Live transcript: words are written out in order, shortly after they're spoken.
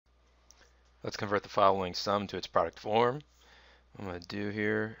Let's convert the following sum to its product form. What I'm going to do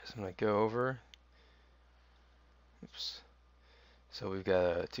here is I'm going to go over. Oops. So we've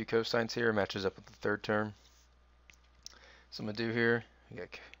got two cosines here, matches up with the third term. So I'm going to do here,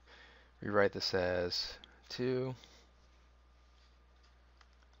 rewrite this as 2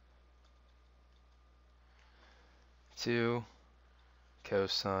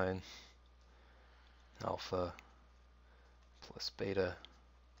 cosine alpha plus beta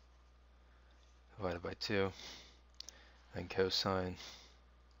divided by 2, and cosine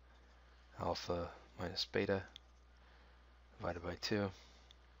alpha minus beta divided by 2.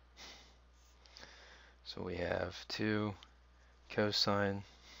 So we have 2 cosine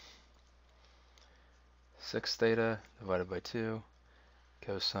 6 theta divided by 2,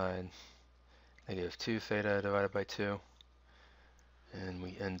 cosine negative 2 theta divided by 2, and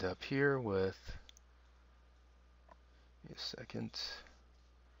we end up here with, give me a second,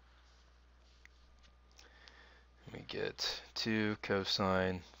 we get 2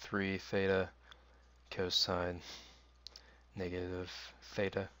 cosine 3 theta cosine negative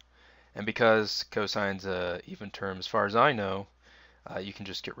theta. And because cosine's an even term as far as I know, you can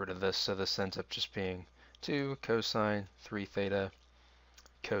just get rid of this, so this ends up just being 2 cosine 3 theta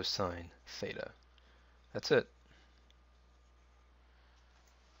cosine theta. That's it.